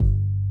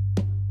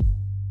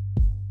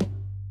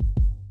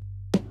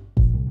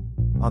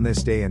On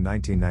this day in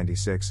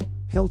 1996,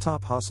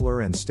 Hilltop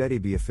Hustler and Steady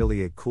B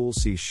affiliate Cool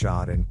C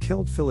shot and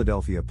killed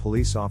Philadelphia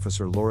police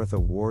officer Loretha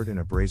Ward in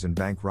a brazen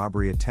bank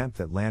robbery attempt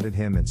that landed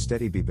him and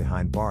Steady B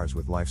behind bars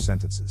with life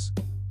sentences.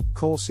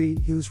 Cool C,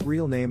 whose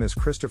real name is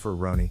Christopher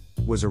Roney,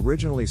 was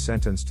originally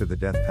sentenced to the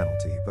death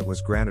penalty but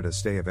was granted a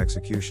stay of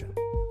execution.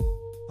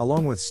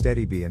 Along with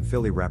Steady B and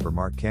Philly rapper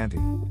Mark Canty,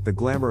 the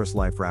glamorous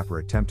life rapper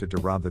attempted to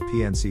rob the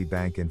PNC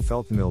Bank in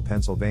Felton Mill,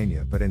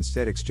 Pennsylvania, but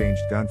instead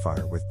exchanged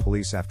gunfire with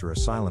police after a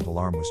silent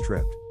alarm was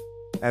tripped.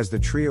 As the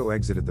trio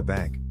exited the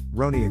bank,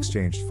 Roney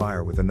exchanged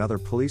fire with another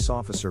police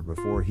officer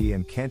before he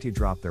and Canty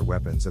dropped their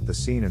weapons at the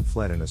scene and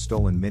fled in a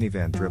stolen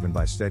minivan driven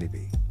by Steady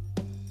B.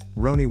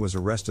 Roney was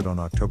arrested on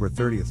October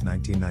 30,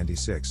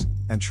 1996,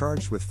 and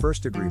charged with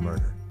first-degree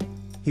murder.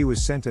 He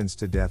was sentenced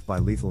to death by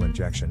lethal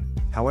injection.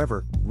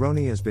 However,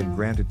 Roney has been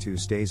granted 2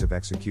 stays of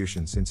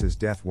execution since his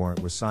death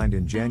warrant was signed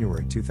in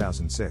January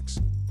 2006.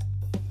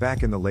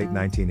 Back in the late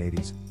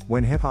 1980s,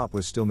 when hip-hop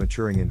was still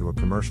maturing into a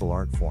commercial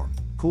art form,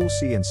 Cool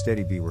C and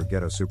Steady B were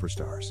ghetto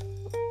superstars.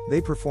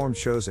 They performed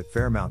shows at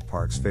Fairmount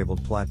Park's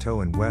fabled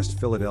Plateau in West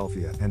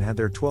Philadelphia and had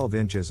their 12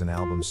 inches and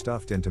albums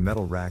stuffed into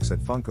metal racks at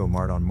Funko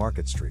Mart on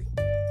Market Street.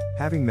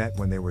 Having met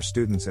when they were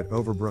students at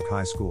Overbrook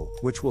High School,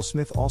 which Will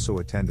Smith also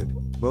attended,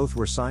 both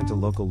were signed to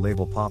local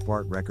label Pop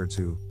Art Records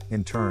who,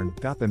 in turn,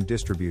 got them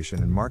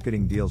distribution and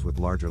marketing deals with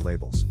larger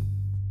labels.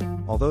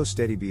 Although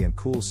Steady B and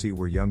Cool C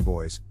were young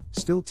boys,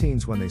 still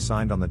teens when they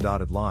signed on the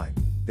dotted line,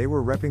 they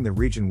were repping the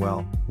region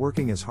well,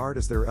 working as hard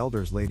as their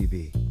elders Lady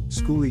B,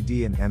 Schoolie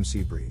D and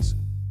MC Breeze.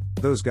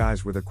 Those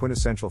guys were the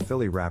quintessential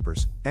Philly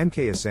rappers,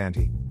 MK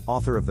Asante,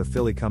 author of the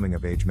Philly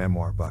coming-of-age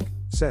memoir Buck,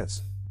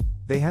 says.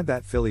 They had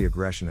that Philly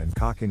aggression and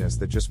cockiness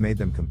that just made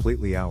them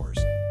completely ours.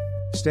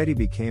 Steady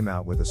B came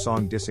out with a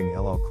song dissing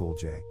LL Cool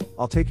J,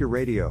 I'll Take Your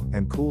Radio,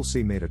 and Cool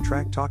C made a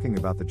track talking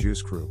about the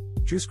Juice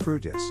Crew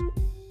diss.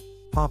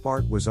 Pop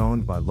Art was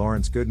owned by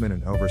Lawrence Goodman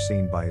and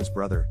overseen by his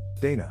brother,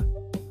 Dana.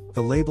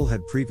 The label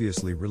had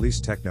previously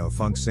released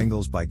techno-funk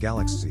singles by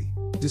Galaxy,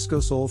 disco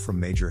soul from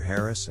Major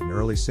Harris and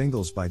early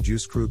singles by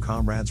Juice Crew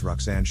comrades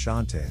Roxanne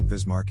Shante and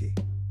Biz Markie.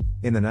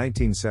 In the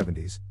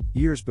 1970s,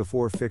 years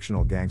before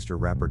fictional gangster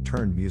rapper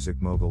turned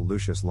music mogul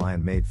Lucious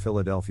Lyon made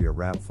Philadelphia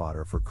rap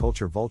fodder for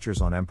culture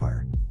vultures on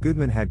Empire,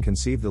 Goodman had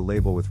conceived the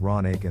label with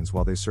Ron Akins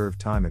while they served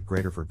time at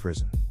Graterford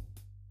Prison.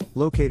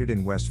 Located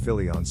in West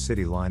Philly on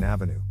City Line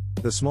Avenue,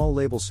 the small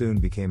label soon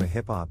became a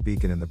hip-hop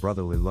beacon in the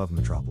brotherly love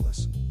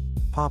metropolis.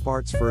 Pop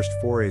Art's first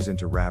forays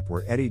into rap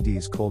were Eddie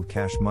D's Cold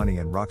Cash Money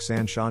and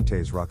Roxanne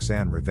Shante's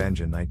Roxanne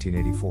Revenge in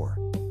 1984.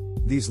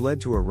 These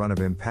led to a run of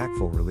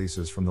impactful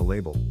releases from the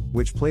label,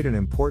 which played an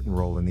important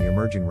role in the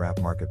emerging rap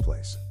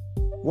marketplace.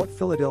 What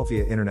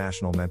Philadelphia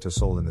International meant to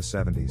soul in the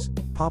 70s,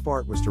 Pop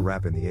Art was to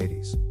rap in the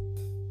 80s.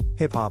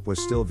 Hip-hop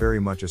was still very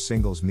much a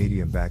singles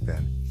medium back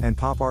then, and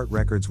Pop Art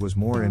Records was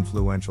more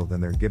influential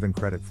than they're given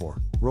credit for,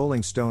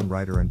 Rolling Stone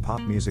writer and pop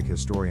music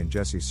historian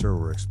Jesse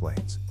Serwer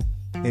explains.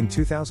 In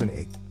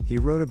 2008, he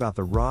wrote about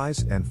the rise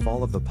and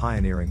fall of the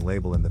pioneering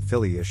label in the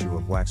Philly issue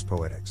of Wax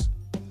Poetics.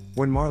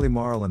 When Marley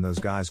Marl and those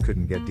guys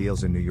couldn't get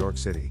deals in New York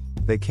City,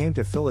 they came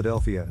to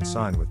Philadelphia and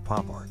signed with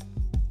Pop Art.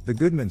 The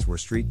Goodmans were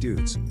street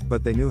dudes,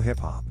 but they knew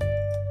hip-hop.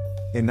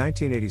 In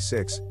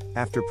 1986,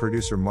 after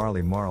producer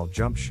Marley Marl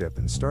jumped ship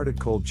and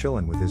started cold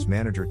chillin' with his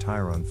manager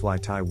Tyrone Fly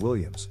Ty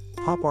Williams,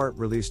 Pop Art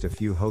released a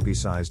few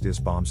hoagie-sized diss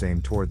bombs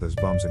aimed toward those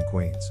bums in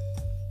Queens.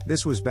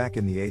 This was back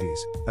in the 80s,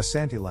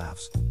 Asante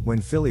laughs,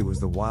 when Philly was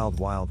the wild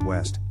wild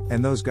west,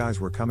 and those guys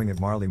were coming at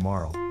Marley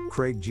Marl,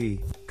 Craig G,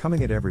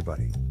 coming at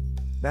everybody.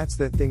 That's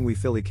that thing we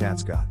Philly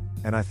cats got,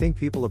 and I think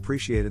people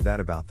appreciated that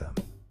about them.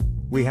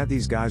 We had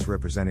these guys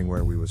representing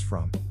where we was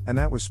from, and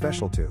that was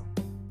special too.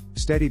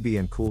 Steady B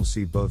and Cool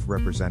C both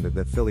represented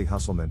that Philly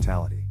hustle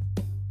mentality.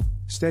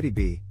 Steady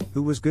B,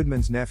 who was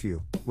Goodman's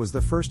nephew, was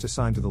the first to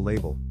sign to the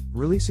label,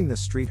 releasing the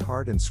street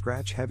hard and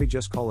scratch heavy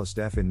Just Call Us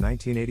Def in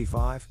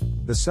 1985.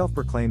 The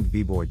self-proclaimed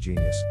b-boy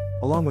genius,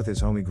 along with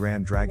his homie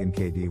Grand Dragon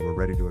KD, were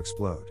ready to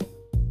explode.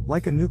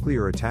 Like a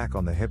nuclear attack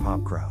on the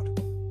hip-hop crowd.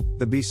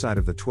 The B-side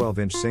of the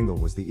 12-inch single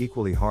was the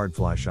equally hard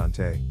Fly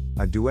Shante,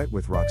 a duet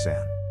with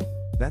Roxanne.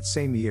 That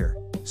same year,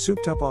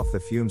 souped up off the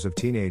fumes of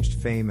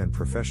teenaged fame and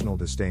professional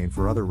disdain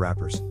for other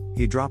rappers,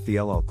 he dropped the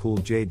LL Cool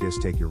J diss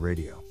Take Your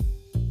Radio.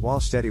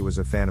 While Steady was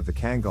a fan of the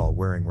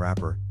Kangol-wearing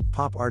rapper,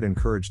 Pop Art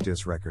encouraged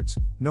diss records,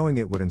 knowing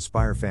it would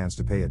inspire fans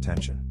to pay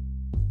attention.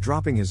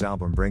 Dropping his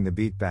album Bring the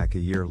Beat Back a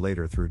year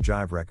later through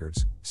Jive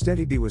Records,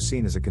 Steady B was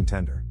seen as a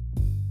contender.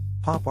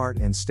 Pop Art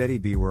and Steady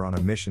B were on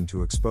a mission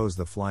to expose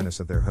the flyness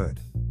of their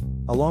hood.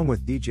 Along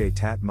with DJ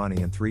Tat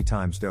Money and 3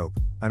 Times Dope,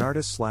 an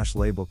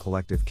artist/label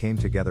collective came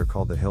together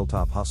called the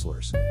Hilltop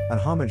Hustlers, an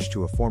homage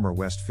to a former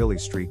West Philly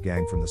street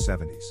gang from the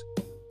 70s.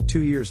 2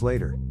 years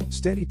later,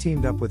 Steady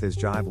teamed up with his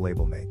Jive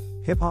label mate,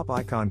 hip-hop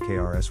icon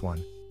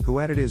KRS-One, who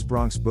added his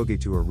Bronx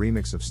Boogie to a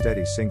remix of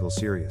Steady's single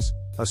Serious,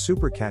 a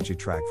super catchy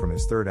track from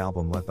his third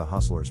album Let the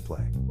Hustlers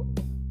Play.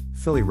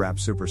 Philly rap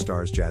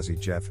superstars Jazzy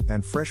Jeff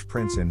and Fresh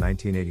Prince in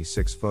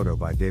 1986 photo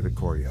by David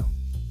Corio.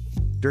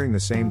 During the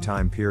same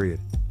time period,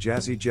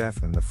 Jazzy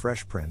Jeff and the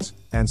Fresh Prince,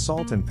 and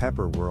Salt and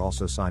Pepper were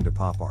also signed to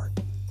Pop Art.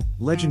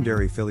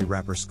 Legendary Philly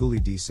rapper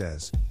Schoolie D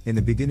says, "In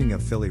the beginning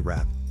of Philly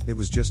rap, it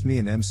was just me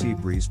and MC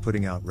Breeze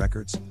putting out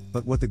records,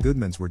 but what the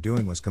Goodmans were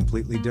doing was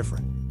completely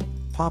different.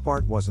 Pop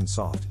Art wasn't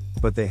soft,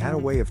 but they had a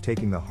way of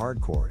taking the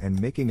hardcore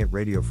and making it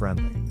radio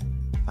friendly.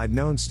 I'd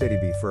known Steady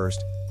B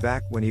first,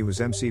 back when he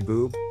was MC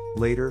Boob.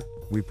 Later,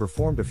 we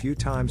performed a few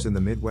times in the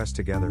Midwest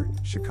together,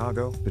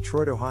 Chicago,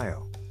 Detroit,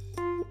 Ohio.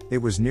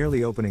 It was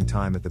nearly opening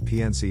time at the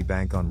PNC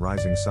Bank on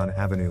Rising Sun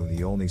Avenue in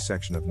the Olney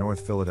section of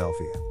North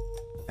Philadelphia.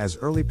 As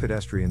early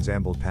pedestrians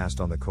ambled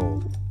past on the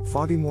cold,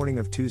 foggy morning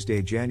of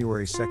Tuesday,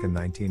 January 2,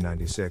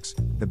 1996,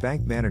 the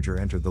bank manager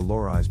entered the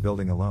low-rise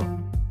building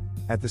alone.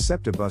 At the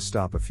SEPTA bus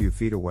stop a few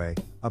feet away,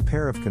 a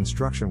pair of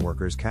construction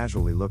workers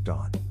casually looked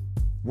on.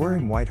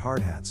 Wearing white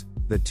hard hats,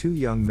 the two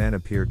young men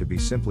appeared to be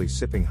simply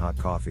sipping hot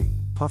coffee,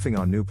 puffing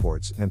on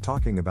Newports and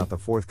talking about the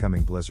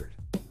forthcoming blizzard.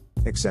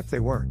 Except they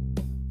weren't.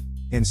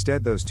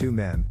 Instead, those two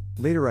men,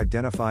 later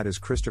identified as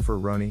Christopher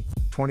Roney,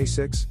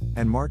 26,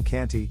 and Mark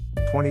Canty,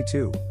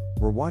 22,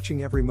 were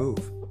watching every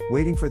move,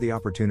 waiting for the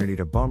opportunity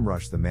to bum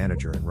rush the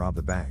manager and rob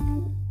the bank.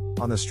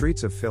 On the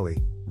streets of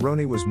Philly,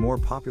 Roney was more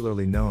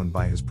popularly known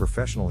by his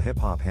professional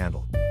hip-hop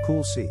handle,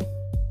 Cool C.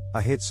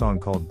 A hit song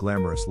called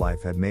Glamorous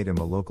Life had made him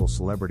a local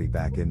celebrity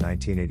back in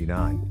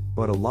 1989,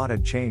 but a lot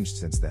had changed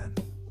since then.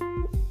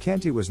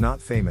 Canty was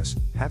not famous,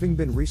 having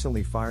been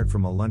recently fired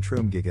from a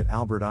lunchroom gig at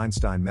Albert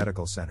Einstein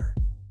Medical Center.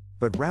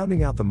 But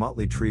rounding out the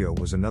motley trio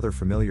was another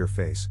familiar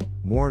face,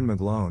 Warren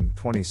McGlone,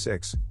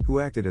 26, who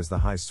acted as the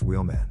heist's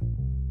wheelman.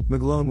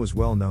 McGlone was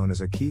well known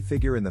as a key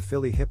figure in the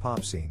Philly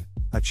hip-hop scene,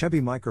 a chubby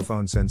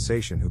microphone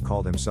sensation who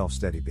called himself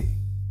Steady B.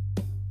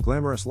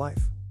 Glamorous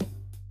Life.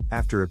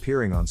 After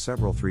appearing on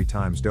several 3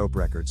 Times Dope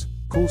records,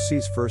 Cool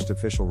C's first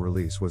official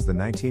release was the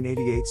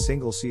 1988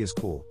 single C Is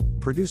Cool,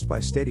 produced by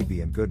Steady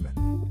B and Goodman.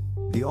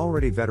 The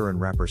already veteran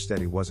rapper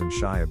Steady wasn't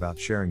shy about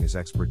sharing his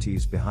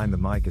expertise behind the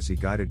mic as he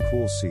guided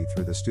Cool C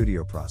through the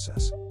studio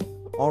process.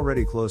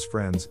 Already close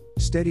friends,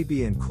 Steady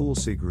B and Cool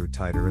C grew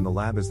tighter in the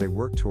lab as they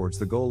worked towards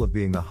the goal of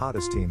being the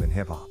hottest team in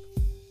hip-hop.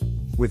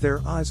 With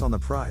their eyes on the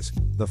prize,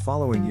 the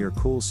following year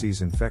Cool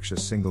C's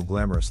infectious single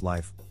Glamorous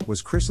Life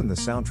was christened the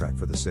soundtrack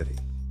for the city.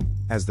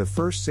 As the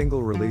first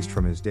single released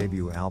from his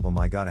debut album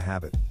I Gotta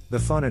Have It, the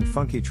fun and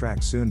funky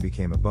track soon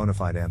became a bona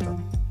fide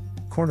anthem.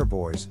 Corner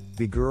boys,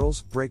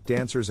 B-girls, break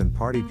dancers and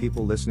party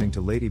people listening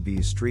to Lady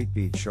B's Street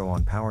Beat show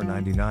on Power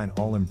 99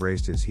 all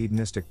embraced his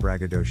hedonistic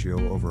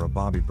braggadocio over a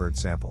Bobby Bird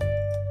sample.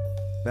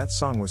 That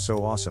song was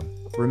so awesome,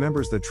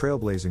 remembers the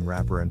trailblazing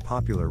rapper and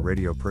popular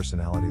radio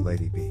personality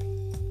Lady B.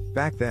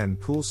 Back then,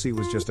 Cool C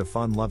was just a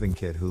fun-loving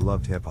kid who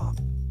loved hip-hop.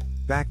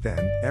 Back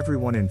then,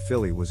 everyone in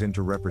Philly was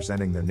into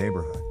representing their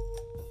neighborhood.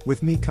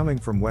 With me coming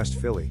from West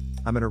Philly,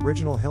 I'm an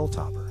original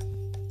hilltopper.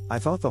 I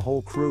thought the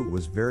whole crew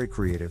was very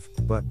creative,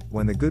 but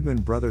when the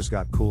Goodman brothers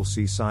got Cool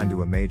C signed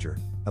to a major,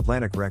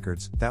 Atlantic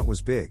Records, that was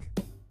big.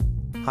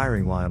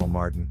 Hiring Lionel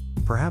Martin,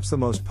 perhaps the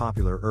most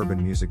popular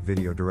urban music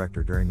video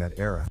director during that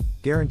era,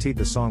 guaranteed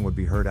the song would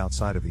be heard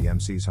outside of the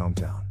MC's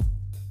hometown.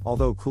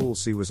 Although Cool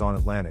C was on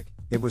Atlantic,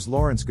 it was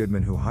Lawrence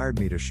Goodman who hired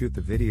me to shoot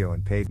the video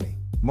and paid me,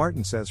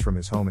 Martin says from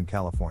his home in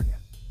California.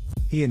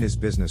 He and his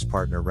business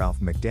partner Ralph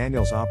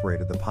McDaniels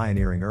operated the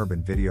pioneering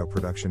urban video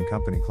production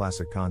company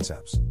Classic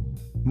Concepts.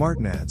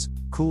 Martin adds,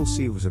 Cool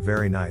C was a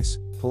very nice,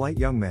 polite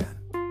young man.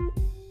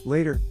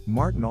 Later,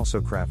 Martin also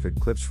crafted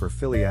clips for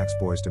Philly Acts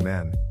Boys to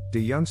Men, De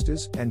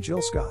Youngsters, and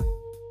Jill Scott.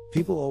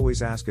 People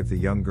always ask if the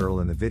young girl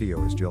in the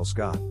video is Jill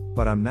Scott,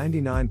 but I'm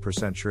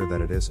 99% sure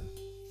that it isn't.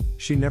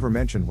 She never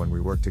mentioned when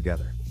we worked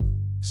together.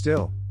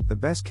 Still, the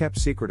best kept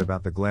secret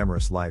about the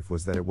Glamorous Life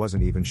was that it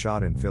wasn't even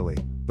shot in Philly,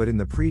 but in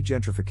the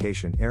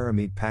pre-gentrification era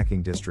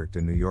meatpacking district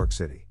in New York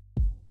City.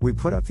 We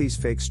put up these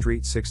fake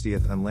Street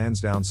 60th and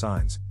Lansdowne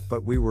signs,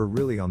 but we were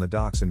really on the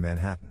docks in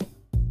Manhattan.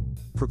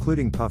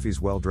 Precluding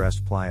Puffy's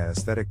well-dressed playa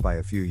aesthetic by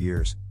a few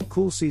years,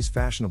 Cool C's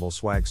fashionable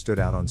swag stood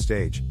out on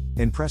stage,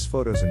 in press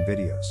photos and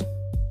videos.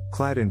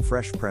 Clad in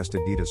fresh-pressed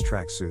Adidas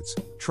tracksuits,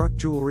 truck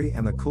jewelry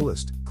and the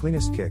coolest,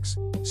 cleanest kicks,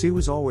 C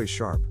was always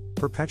sharp,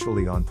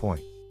 perpetually on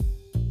point.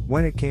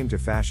 When it came to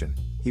fashion,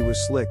 he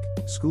was slick,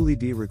 Schoolie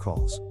D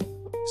recalls.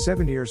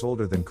 7 years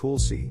older than Cool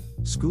C,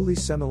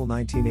 Schoolie's seminal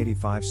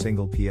 1985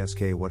 single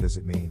PSK What Does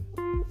It Mean?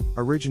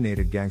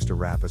 Originated gangsta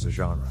rap as a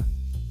genre.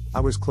 I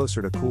was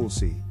closer to Cool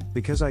C,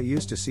 because I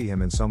used to see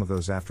him in some of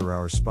those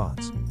after-hours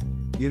spots.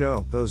 You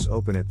know, those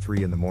open at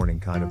 3 in the morning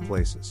kind of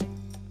places.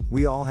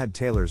 We all had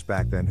tailors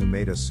back then who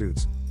made us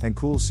suits, and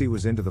Cool C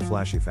was into the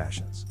flashy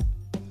fashions.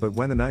 But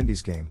when the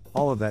 90s came,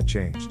 all of that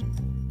changed.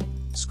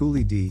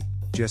 Schoolie D,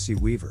 Jesse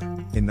Weaver,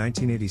 in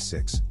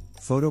 1986,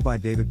 photo by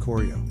David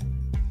Corio.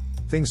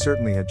 Things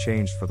certainly had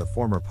changed for the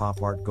former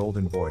pop art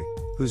golden boy,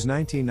 whose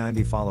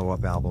 1990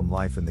 follow-up album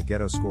Life in the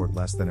Ghetto scored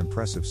less than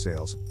impressive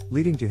sales,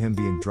 leading to him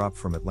being dropped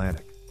from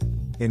Atlantic.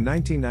 In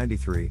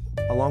 1993,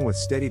 along with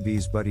Steady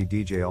B's buddy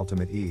DJ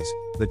Ultimate Ease,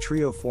 the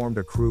trio formed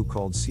a crew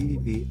called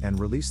CDB and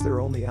released their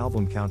only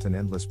album Count an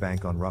Endless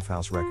Bank on Rough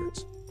House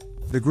Records.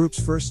 The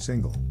group's first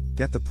single,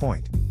 Get the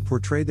point,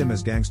 portrayed them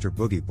as gangster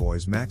boogie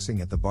boys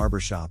maxing at the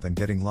barbershop and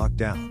getting locked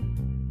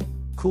down.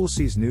 Cool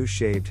C's new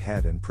shaved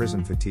head and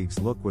prison fatigues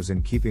look was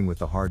in keeping with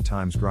the hard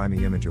times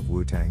grimy image of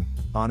Wu-Tang,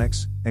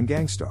 Onyx, and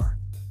Gang Starr.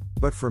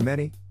 But for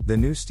many, the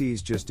new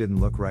steez just didn't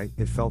look right,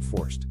 it felt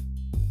forced.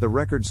 The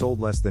record sold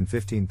less than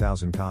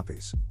 15,000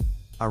 copies.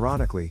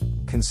 Ironically,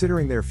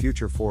 considering their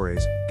future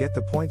forays, Get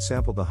the Point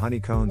sampled the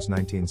Honeycombs'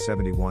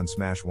 1971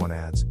 Smash 1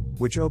 ads,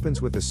 which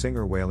opens with the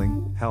singer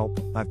wailing, "Help,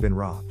 I've been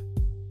robbed."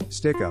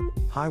 Stick up,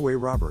 highway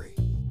robbery.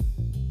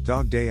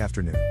 Dog Day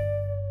afternoon.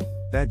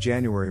 That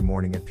January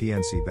morning at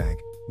PNC Bank,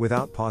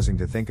 without pausing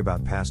to think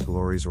about past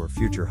glories or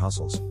future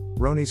hustles,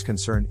 Roni's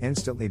concern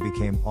instantly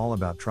became all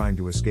about trying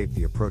to escape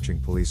the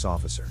approaching police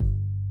officer.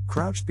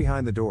 Crouched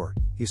behind the door,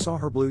 he saw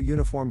her blue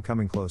uniform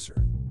coming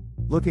closer.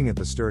 Looking at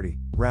the sturdy,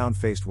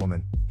 round-faced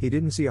woman, he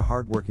didn't see a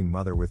hard-working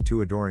mother with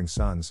two adoring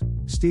sons,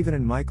 Stephen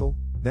and Michael,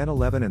 then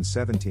 11 and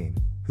 17,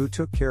 who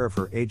took care of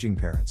her aging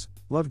parents,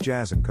 loved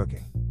jazz and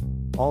cooking.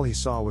 All he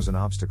saw was an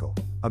obstacle,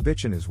 a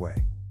bitch in his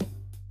way.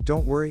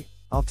 "Don't worry,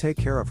 I'll take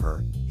care of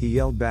her," he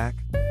yelled back,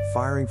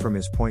 firing from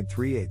his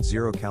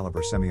 .380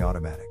 caliber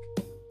semi-automatic.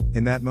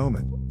 In that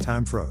moment,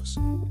 time froze.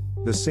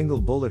 The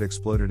single bullet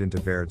exploded into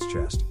Vaird's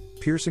chest,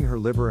 piercing her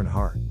liver and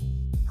heart.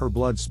 Her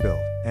blood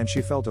spilled, and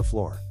she fell to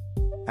floor.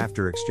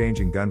 After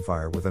exchanging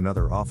gunfire with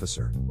another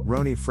officer,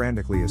 Roni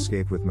frantically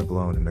escaped with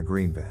McGlone in a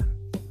green van.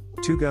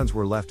 2 guns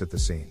were left at the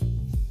scene.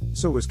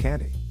 So was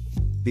Canty.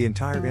 The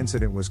entire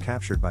incident was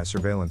captured by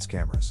surveillance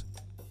cameras.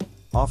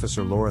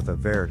 Officer Loretha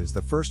Vaird is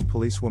the first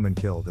policewoman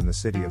killed in the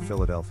city of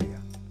Philadelphia.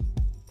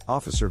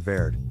 Officer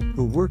Vaird,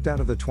 who worked out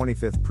of the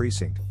 25th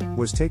Precinct,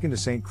 was taken to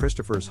St.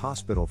 Christopher's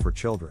Hospital for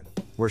Children,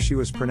 where she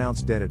was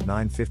pronounced dead at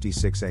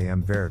 9:56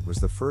 a.m. Vaird was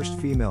the first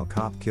female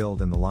cop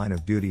killed in the line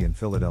of duty in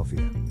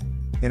Philadelphia.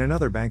 In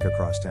another bank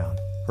across town,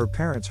 her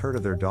parents heard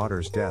of their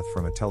daughter's death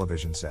from a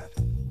television set.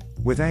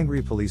 With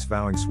angry police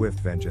vowing swift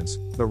vengeance,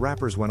 the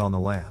rappers went on the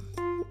lam.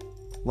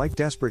 Like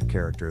desperate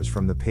characters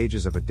from the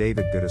pages of a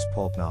David Goodis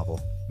pulp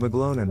novel,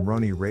 McGlone and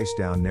Roni raced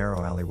down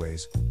narrow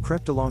alleyways,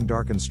 crept along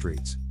darkened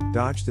streets,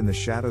 dodged in the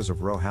shadows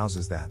of row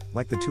houses that,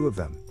 like the two of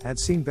them, had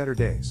seen better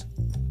days.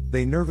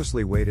 They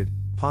nervously waited,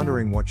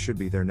 pondering what should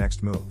be their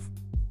next move.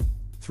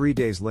 3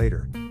 days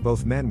later,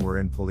 both men were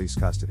in police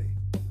custody.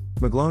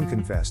 McGlone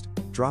confessed,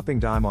 dropping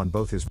dime on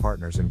both his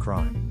partners in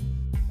crime.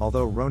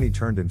 Although Roni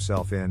turned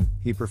himself in,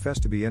 he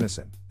professed to be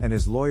innocent, and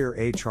his lawyer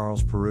A.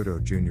 Charles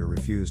Peruto Jr.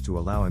 refused to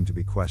allow him to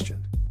be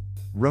questioned.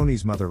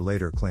 Roni's mother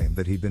later claimed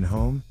that he'd been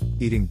home,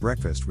 eating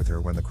breakfast with her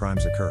when the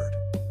crimes occurred.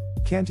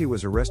 Canty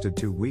was arrested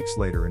 2 weeks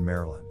later in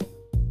Maryland.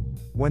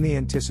 When the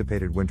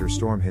anticipated winter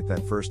storm hit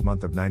that first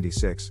month of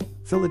 '96,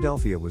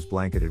 Philadelphia was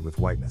blanketed with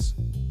whiteness.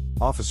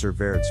 Officer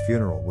Vaird's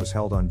funeral was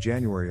held on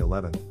January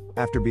 11th,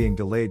 after being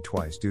delayed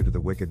twice due to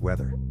the wicked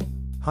weather.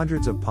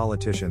 Hundreds of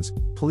politicians,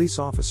 police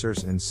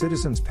officers and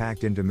citizens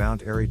packed into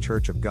Mount Airy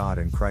Church of God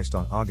in Christ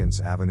on Oggins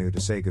Avenue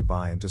to say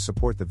goodbye and to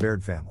support the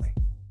Vaird family.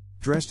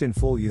 Dressed in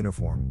full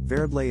uniform,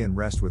 Vaird lay in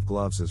rest with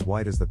gloves as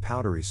white as the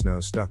powdery snow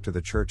stuck to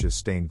the church's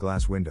stained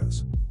glass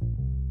windows.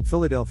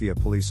 Philadelphia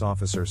police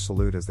officers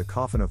salute as the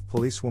coffin of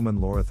policewoman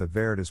Loretha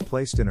Vaird is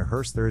placed in a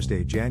hearse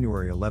Thursday,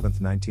 January 11,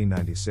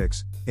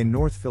 1996, in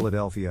North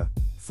Philadelphia.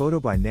 Photo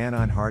by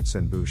Nanine Hartz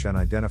and Bush.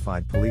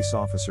 Unidentified police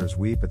officers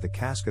weep at the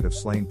casket of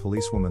slain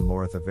policewoman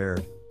Loretha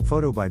Vaird.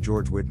 Photo by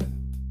George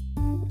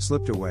Widman.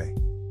 Slipped away.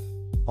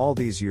 All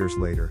these years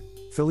later,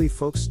 Philly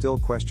folks still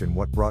question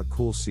what brought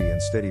Cool C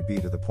and Steady B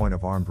to the point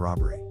of armed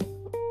robbery.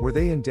 Were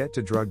they in debt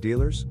to drug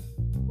dealers?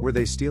 Were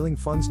they stealing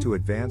funds to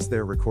advance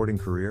their recording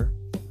career?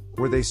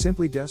 Were they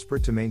simply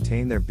desperate to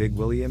maintain their Big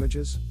Willie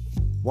images?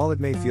 While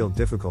it may feel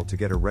difficult to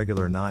get a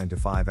regular 9 to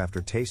 5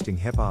 after tasting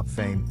hip-hop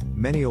fame,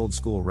 many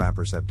old-school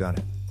rappers have done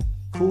it.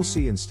 Cool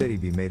C and Steady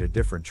B made a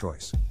different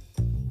choice.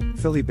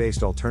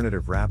 Philly-based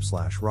alternative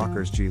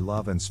rap/rockers G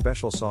Love and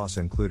Special Sauce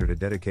included a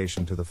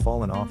dedication to the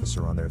fallen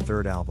officer on their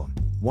third album,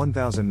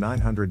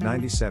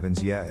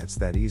 1997's Yeah It's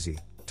That Easy,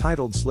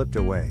 titled Slipped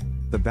Away,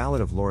 the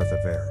Ballad of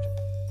Loretha Vaird.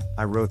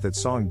 I wrote that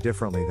song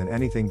differently than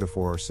anything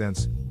before or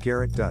since,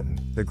 Garrett Dutton,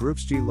 the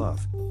group's G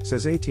Love,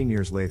 says 18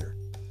 years later.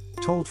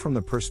 Told from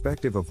the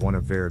perspective of one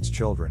of Vaird's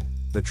children,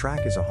 the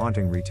track is a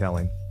haunting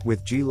retelling,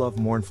 with G Love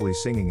mournfully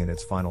singing in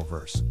its final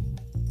verse.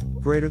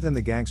 Greater than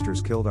the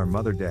gangsters killed our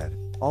mother dead,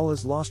 all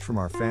is lost from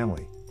our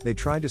family, they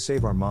tried to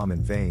save our mom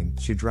in vain,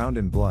 she drowned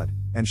in blood,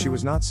 and she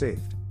was not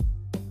saved.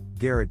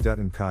 Garrett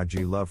Dutton Ka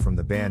G Love from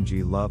the band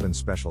G Love and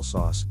Special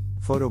Sauce,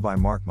 photo by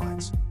Mark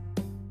Mines.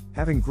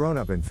 Having grown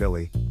up in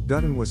Philly,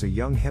 Dutton was a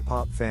young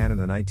hip-hop fan in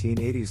the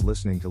 1980s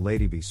listening to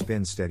Lady B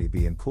spin Steady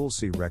B and Cool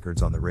C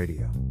records on the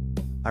radio.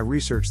 I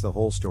researched the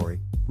whole story,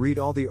 read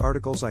all the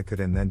articles I could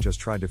and then just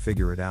tried to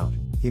figure it out,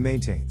 he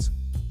maintains.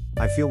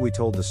 I feel we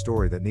told the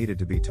story that needed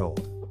to be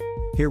told.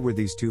 Here were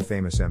these two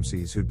famous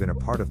MCs who'd been a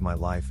part of my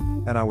life,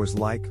 and I was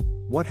like,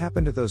 what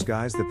happened to those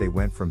guys that they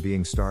went from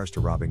being stars to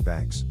robbing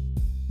banks?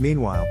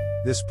 Meanwhile,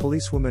 this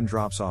policewoman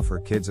drops off her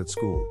kids at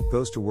school,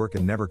 goes to work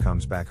and never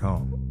comes back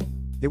home.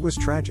 It was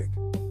tragic.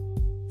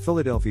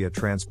 Philadelphia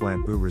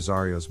transplant Boo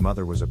Rosario's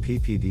mother was a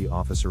PPD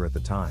officer at the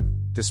time,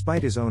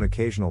 despite his own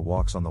occasional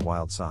walks on the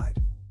wild side.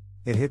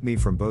 It hit me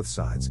from both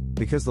sides,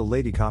 because the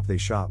lady cop they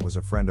shot was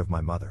a friend of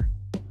my mother.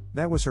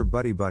 That was her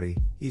buddy,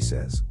 he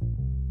says.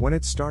 When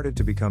it started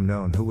to become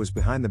known who was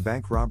behind the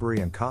bank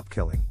robbery and cop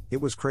killing, it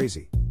was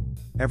crazy.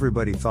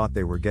 Everybody thought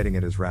they were getting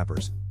it as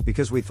rappers,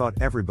 because we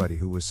thought everybody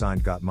who was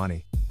signed got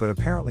money, but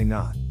apparently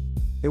not.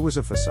 It was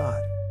a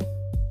facade.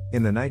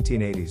 In the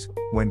 1980s,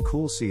 when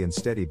Cool C and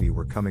Steady B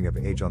were coming of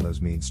age on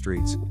those mean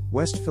streets,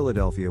 West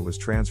Philadelphia was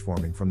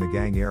transforming from the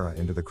gang era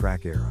into the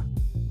crack era.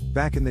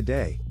 Back in the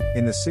day,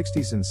 in the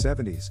 60s and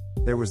 70s,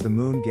 there was the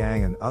Moon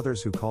Gang and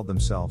others who called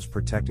themselves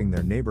protecting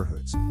their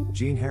neighborhoods.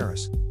 Gene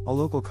Harris, a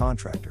local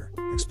contractor,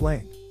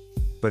 explained.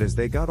 But as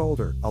they got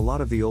older, a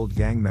lot of the old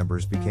gang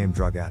members became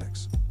drug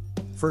addicts.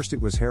 First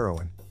it was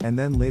heroin, and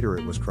then later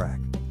it was crack.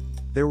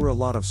 There were a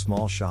lot of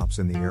small shops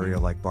in the area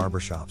like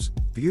barbershops,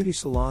 beauty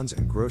salons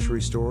and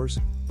grocery stores,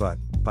 but,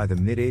 by the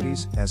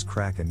mid-80s, as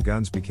crack and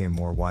guns became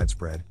more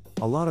widespread,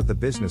 a lot of the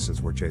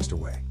businesses were chased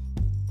away.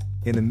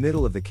 In the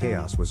middle of the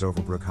chaos was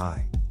Overbrook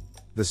High.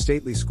 The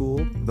stately school,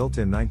 built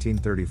in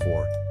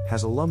 1934,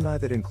 has alumni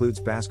that includes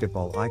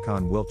basketball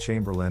icon Wilt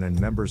Chamberlain and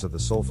members of the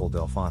soulful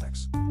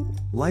Delphonics.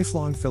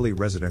 Lifelong Philly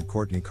resident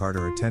Courtney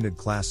Carter attended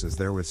classes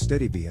there with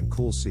Steady B and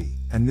Cool C,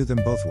 and knew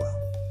them both well.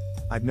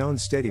 I'd known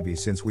Steady B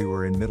since we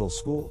were in middle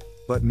school,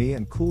 but me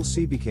and Cool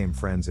C became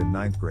friends in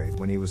 9th grade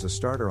when he was a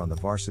starter on the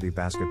varsity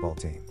basketball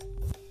team.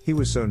 He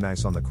was so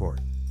nice on the court.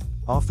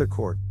 Off the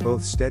court,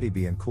 both Steady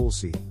B and Cool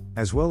C,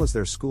 as well as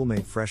their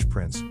schoolmate Fresh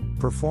Prince,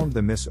 performed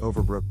the Miss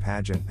Overbrook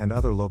pageant and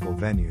other local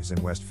venues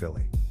in West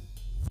Philly.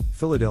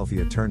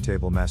 Philadelphia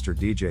turntable master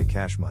DJ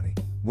Cash Money,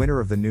 winner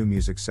of the New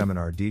Music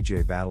Seminar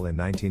DJ Battle in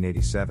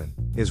 1987,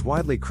 is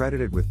widely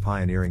credited with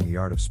pioneering the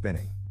art of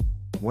spinning.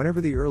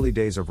 Whenever the early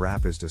days of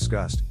rap is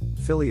discussed,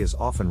 Philly is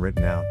often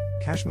written out,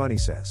 Cash Money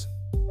says.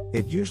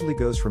 It usually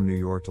goes from New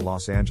York to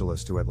Los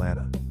Angeles to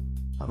Atlanta.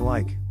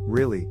 Unlike,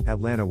 really,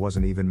 Atlanta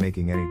wasn't even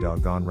making any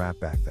doggone rap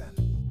back then.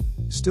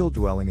 Still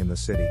dwelling in the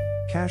city,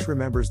 Cash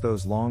remembers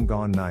those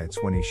long-gone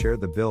nights when he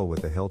shared the bill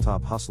with the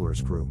Hilltop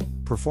Hustlers crew,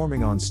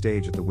 performing on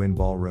stage at the Wynn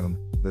Ballroom,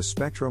 the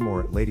Spectrum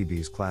or at Lady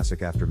B's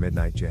classic After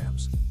Midnight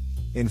Jams.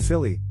 In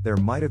Philly, there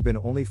might have been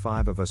only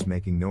 5 of us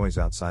making noise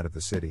outside of the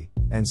city,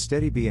 and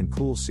Steady B and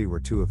Cool C were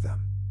 2 of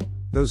them.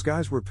 Those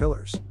guys were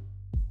pillars.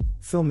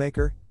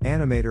 Filmmaker,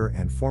 animator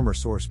and former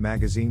Source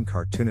magazine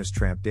cartoonist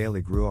Tramp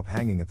Daly grew up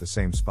hanging at the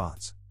same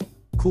spots.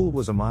 Cool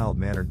was a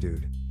mild-mannered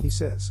dude, he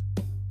says.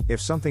 If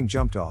something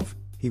jumped off,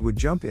 he would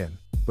jump in,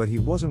 but he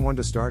wasn't one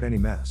to start any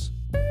mess.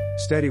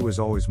 Steady was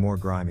always more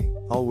grimy,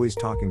 always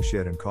talking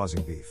shit and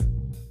causing beef.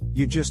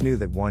 You just knew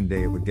that one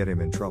day it would get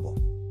him in trouble.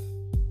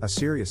 A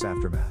serious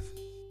aftermath.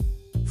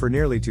 For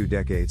nearly 2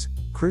 decades,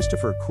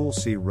 Christopher Cool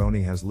C.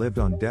 Roney has lived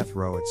on death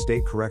row at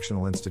State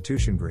Correctional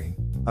Institution Green,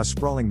 a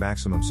sprawling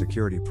maximum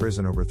security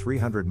prison over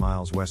 300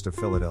 miles west of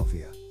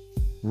Philadelphia.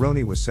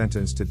 Roney was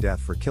sentenced to death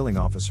for killing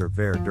Officer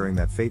Vare during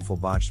that fateful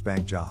botched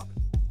bank job.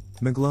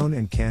 McGlone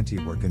and Canty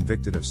were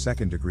convicted of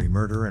second-degree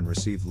murder and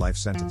received life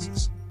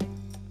sentences.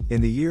 In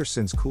the years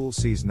since Cool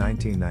C's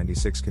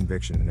 1996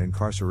 conviction and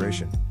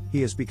incarceration,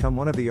 he has become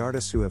one of the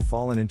artists who have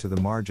fallen into the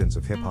margins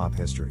of hip-hop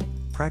history,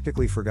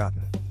 practically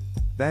forgotten.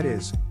 That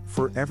is,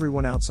 for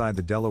everyone outside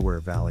the Delaware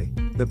Valley,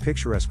 the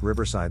picturesque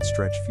riverside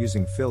stretch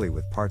fusing Philly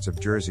with parts of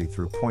Jersey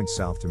through points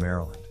south to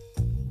Maryland.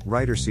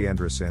 Writer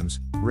Ciandra Sims,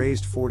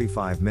 raised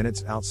 45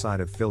 minutes outside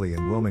of Philly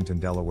in Wilmington,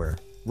 Delaware,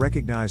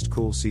 recognized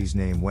Cool C's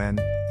name when,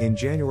 in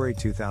January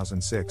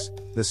 2006,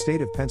 the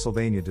state of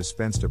Pennsylvania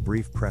dispensed a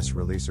brief press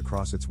release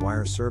across its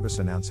wire service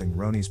announcing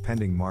Roney's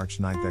pending March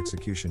 9th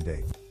execution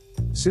date.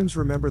 Sims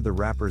remembered the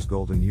rapper's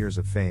golden years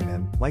of fame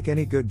and, like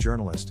any good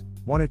journalist,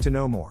 wanted to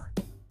know more.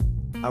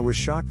 I was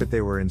shocked that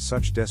they were in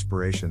such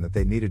desperation that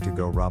they needed to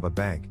go rob a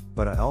bank,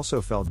 but I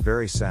also felt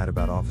very sad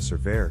about Officer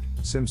Vare,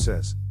 Sims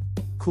says.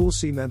 Cool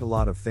C meant a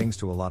lot of things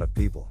to a lot of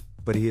people,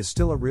 but he is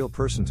still a real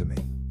person to me.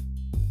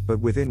 But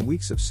within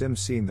weeks of Sims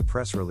seeing the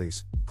press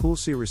release, Cool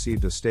C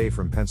received a stay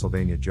from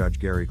Pennsylvania Judge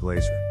Gary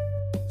Glazer.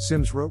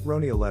 Sims wrote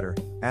Roney a letter,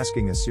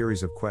 asking a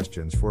series of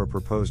questions for a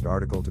proposed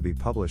article to be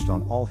published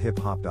on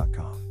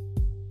allhiphop.com.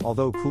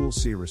 Although Cool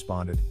C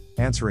responded,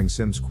 answering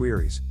Sims'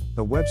 queries,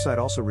 the website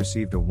also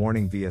received a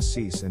warning via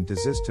cease and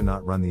desist to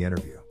not run the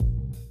interview.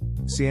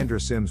 Ciandra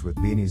Sims with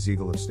Beanie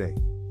Siegel of State.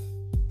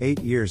 8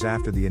 years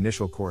after the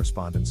initial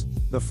correspondence,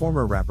 the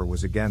former rapper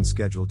was again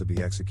scheduled to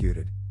be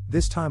executed,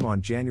 this time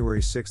on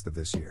January 6 of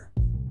this year.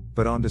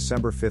 But on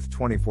December 5,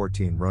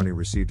 2014, Roney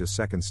received a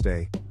second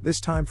stay, this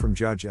time from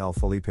Judge L.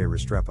 Felipe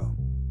Restrepo.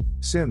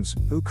 Sims,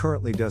 who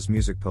currently does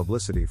music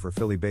publicity for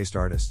Philly-based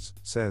artists,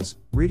 says,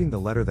 reading the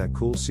letter that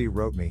Cool C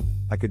wrote me,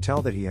 I could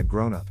tell that he had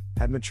grown up,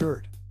 had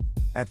matured.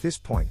 At this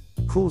point,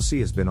 Cool C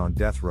has been on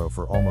death row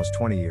for almost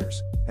 20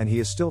 years, and he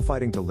is still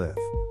fighting to live.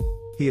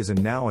 He is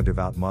now a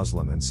devout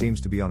Muslim and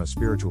seems to be on a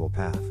spiritual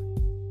path.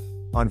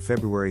 On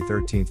February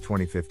 13,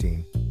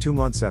 2015, 2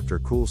 months after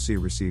Cool C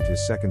received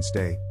his second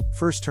stay,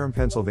 first-term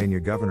Pennsylvania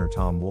Governor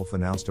Tom Wolf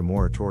announced a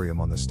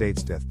moratorium on the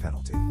state's death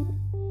penalty.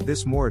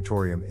 This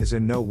moratorium is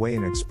in no way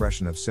an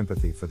expression of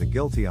sympathy for the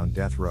guilty on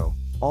death row,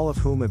 all of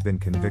whom have been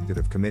convicted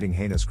of committing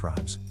heinous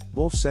crimes,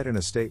 Wolf said in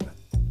a statement.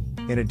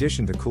 In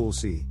addition to Cool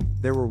C,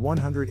 there were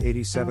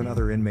 187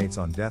 other inmates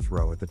on death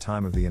row at the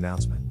time of the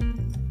announcement.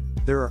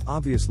 There are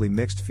obviously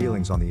mixed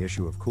feelings on the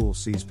issue of Cool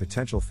C's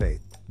potential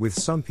fate, with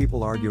some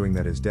people arguing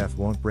that his death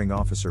won't bring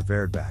Officer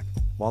Baird back,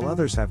 while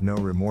others have no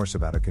remorse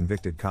about a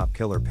convicted cop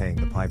killer paying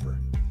the piper.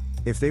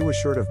 If they were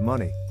short of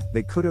money,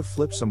 they could have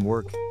flipped some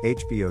work,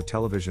 HBO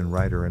television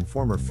writer and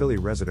former Philly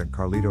resident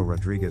Carlito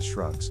Rodriguez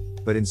shrugs,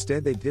 but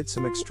instead they did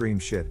some extreme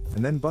shit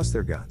and then bust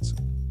their guns.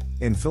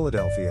 In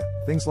Philadelphia,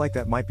 things like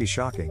that might be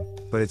shocking,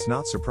 but it's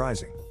not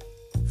surprising.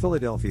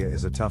 Philadelphia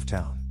is a tough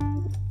town.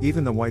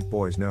 Even the white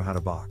boys know how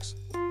to box.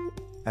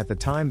 At the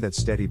time that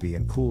Steady B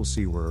and Cool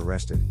C were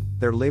arrested,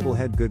 their label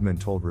head Goodman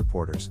told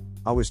reporters,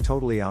 "I was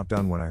totally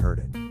outdone when I heard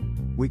it.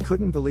 We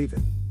couldn't believe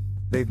it.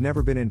 They've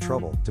never been in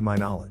trouble, to my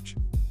knowledge."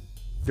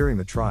 During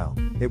the trial,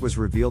 it was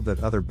revealed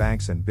that other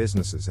banks and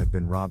businesses had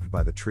been robbed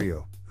by the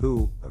trio,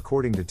 who,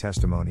 according to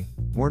testimony,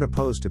 weren't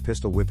opposed to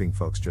pistol whipping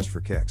folks just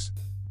for kicks.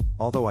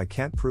 "Although I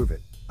can't prove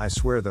it, I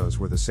swear those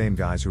were the same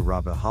guys who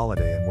robbed a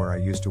Holiday Inn where I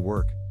used to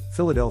work,"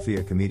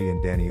 Philadelphia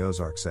comedian Danny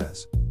Ozark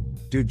says.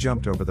 "Dude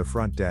jumped over the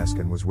front desk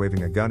and was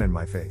waving a gun in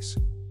my face.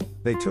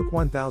 They took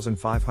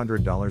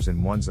 $1,500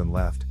 in ones and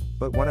left,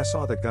 but when I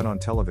saw that gun on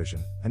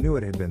television, I knew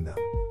it had been them."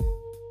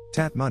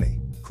 Tat Money,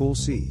 Cool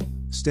C,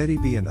 Steady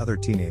B and other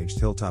teenaged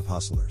hilltop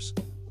hustlers.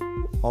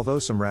 Although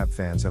some rap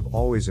fans have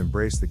always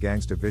embraced the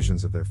gangsta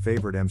visions of their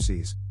favorite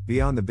MCs,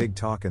 beyond the big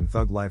talk and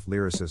thug life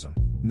lyricism,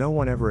 no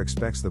one ever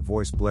expects the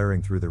voice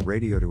blaring through the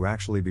radio to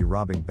actually be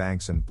robbing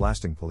banks and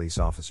blasting police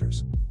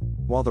officers.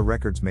 While the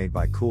records made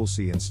by Cool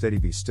C and Steady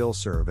B still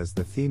serve as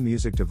the theme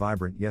music to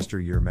vibrant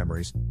yesteryear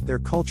memories, their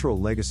cultural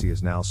legacy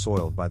is now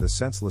soiled by the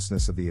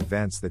senselessness of the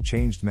events that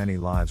changed many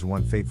lives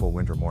one fateful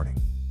winter morning.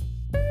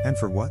 And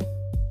for what?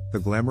 The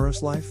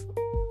glamorous life?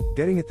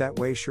 Getting it that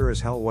way sure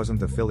as hell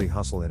wasn't the Philly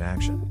hustle in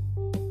action.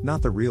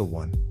 Not the real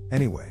one,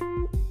 anyway.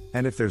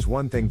 And if there's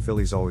one thing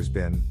Philly's always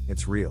been,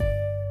 it's real.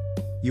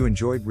 You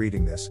enjoyed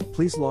reading this,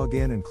 please log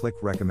in and click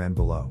recommend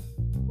below.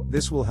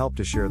 This will help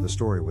to share the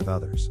story with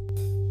others.